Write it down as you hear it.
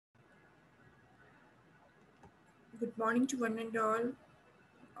Good morning to one and all.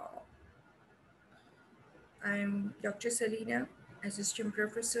 Uh, I'm Dr. Saleena, Assistant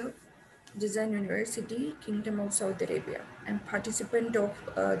Professor, Design University, Kingdom of Saudi Arabia. I'm participant of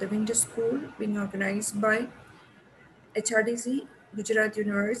the Winter School being organized by HRDC, Gujarat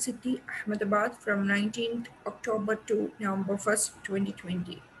University, Ahmedabad from 19th October to November 1st,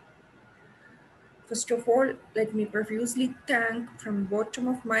 2020. First of all, let me profusely thank from bottom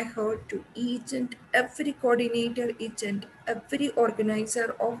of my heart to each and every coordinator, each and every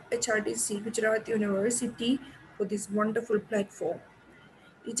organizer of HRDC Gujarat University for this wonderful platform.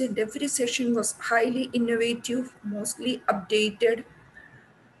 Each and every session was highly innovative, mostly updated,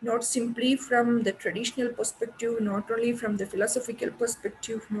 not simply from the traditional perspective, not only from the philosophical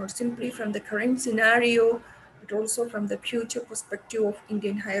perspective, not simply from the current scenario, but also from the future perspective of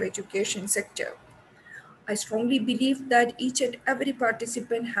Indian higher education sector. I strongly believe that each and every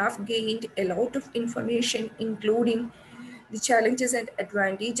participant have gained a lot of information, including the challenges and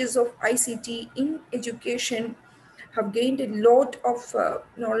advantages of ICT in education, have gained a lot of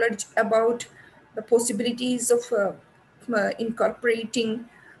knowledge about the possibilities of incorporating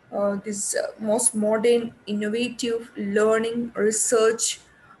this most modern, innovative learning research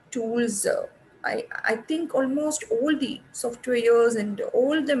tools. I think almost all the softwares and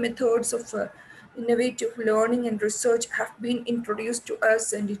all the methods of innovative learning and research have been introduced to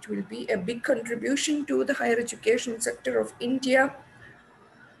us, and it will be a big contribution to the higher education sector of India.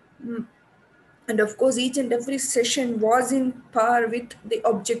 And of course, each and every session was in par with the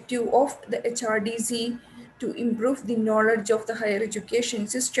objective of the HRDC to improve the knowledge of the higher education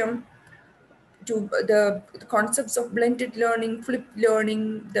system, to the concepts of blended learning, flipped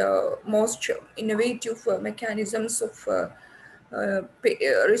learning, the most innovative mechanisms of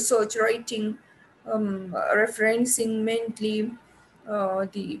research writing, referencing mentally,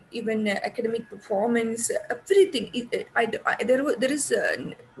 the even academic performance, everything. There is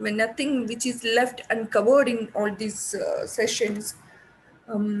nothing which is left uncovered in all these sessions.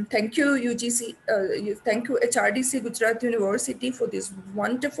 Thank you, UGC. Thank you, HRDC Gujarat University, for this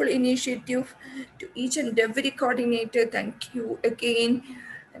wonderful initiative. To each and every coordinator, thank you again.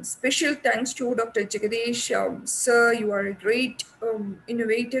 And special thanks to Dr. Jagadish. Sir, you are a great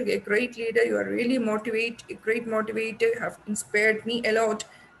innovator, a great leader. You are really a great motivator. You have inspired me a lot.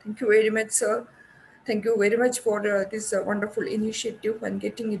 Thank you very much, sir. Thank you very much for this wonderful initiative and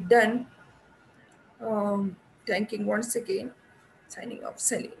getting it done. Thanking once again. Signing off,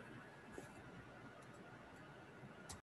 Sally.